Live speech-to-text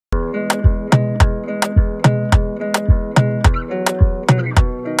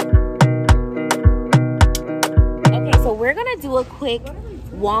a quick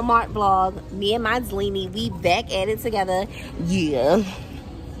Walmart vlog. Me and my Zlini, we back at it together. Yeah.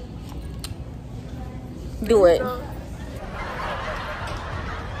 Do it.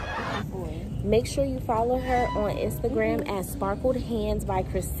 Make sure you follow her on Instagram at Sparkled Hands by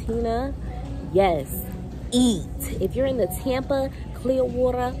Christina. Yes, eat. If you're in the Tampa,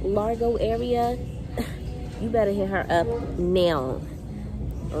 Clearwater, Largo area, you better hit her up now.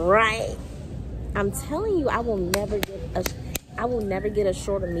 Right? I'm telling you, I will never get a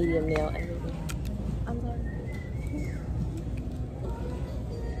short or medium nail ever again. I'm sorry.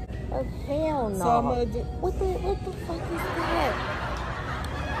 Oh hell no. So what the fuck is that?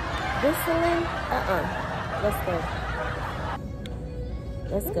 Whistling?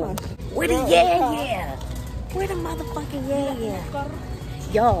 Let's go. Where the yeah? Where the motherfucking yeah?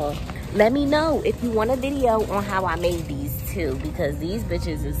 Y'all, let me know if you want a video on how I made these too, because these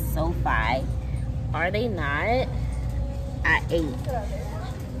bitches is so fire. Are they not? I ate.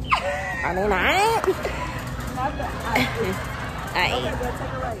 Are they not? I ate.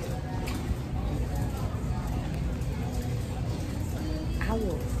 I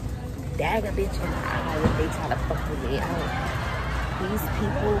will dag a bitch in the eye if they try to fuck with me. These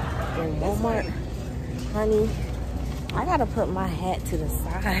people in Walmart, honey, I gotta put my hat to the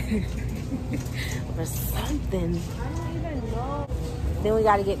side or something. I don't even know. Then we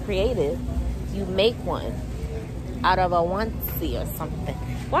gotta get creative. You make one out of a onesie or something.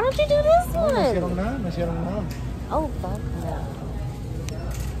 Why don't you do this one? Oh, fuck no.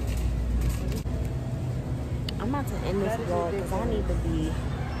 I'm about to end this vlog because I need to be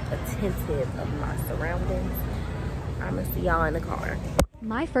attentive of my surroundings. I'm gonna see y'all in the car.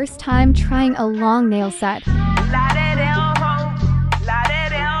 My first time trying a long nail set.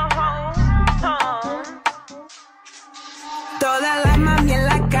 Toda la mami en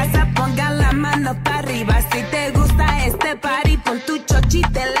la casa pongan la mano para arriba. Si te gusta este party pon tu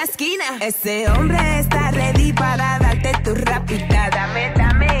chochita en la esquina. Ese hombre está ready para darte tu rapita. Dame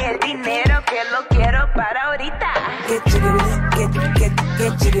el dinero que lo quiero para ahorita.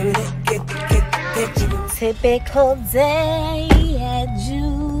 Typical day at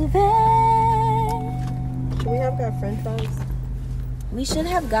Jouvert. Should we have got French fries? We should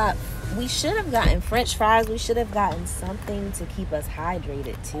have gotten French fries. We should have gotten something to keep us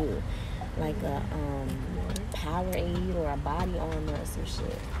hydrated too, like a Powerade or a body armor or some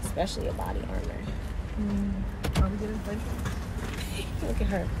shit, especially a body armor. Are we getting French fries? Look at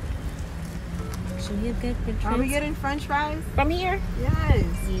her. Should we have good French fries? Are we getting French fries? From here? Yes.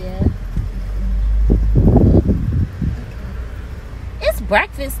 Yeah. It's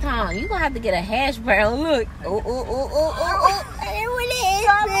breakfast time. You gonna have to get a hash brown. Look. Oh. There it is.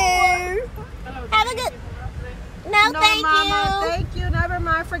 Have a good. No, thank Mama, you. Thank you. Never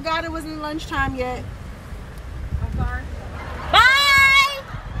mind. Forgot it wasn't lunchtime yet. I'm sorry. Bye.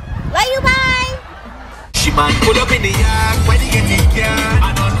 Love you. Bye. She might pull up in the yard when you get it, yeah.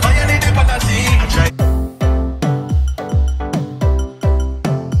 And on fire in the fantasy. I try.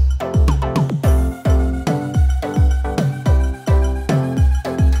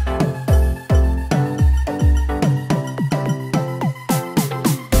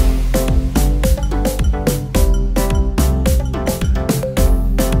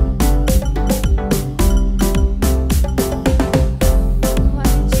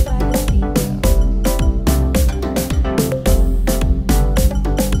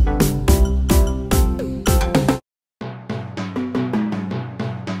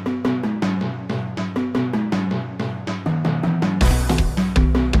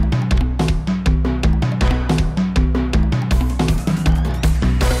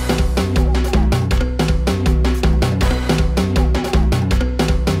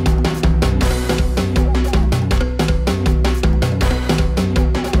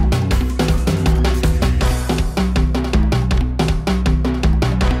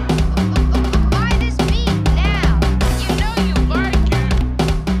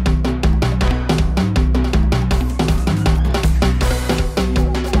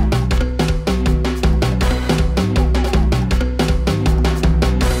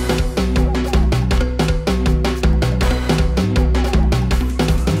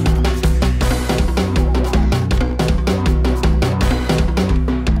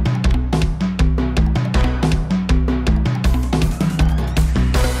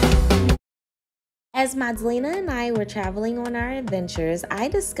 As Madalena and I were traveling on our adventures, I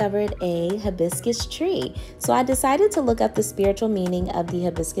discovered a hibiscus tree. So I decided to look up the spiritual meaning of the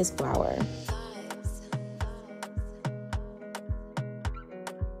hibiscus flower.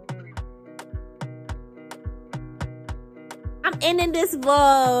 I'm ending this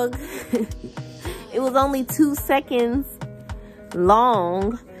vlog. It was only 2 seconds,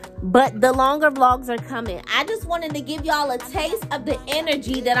 long, but the longer vlogs are coming. I just wanted to give y'all a taste of the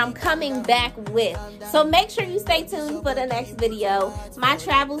energy that I'm coming back with. So make sure you stay tuned for the next video. My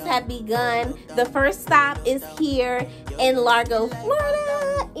travels have begun. The first stop is here in Largo,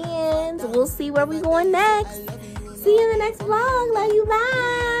 Florida, and we'll see where we're going next. See you in the next vlog. Love you.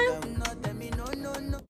 Bye.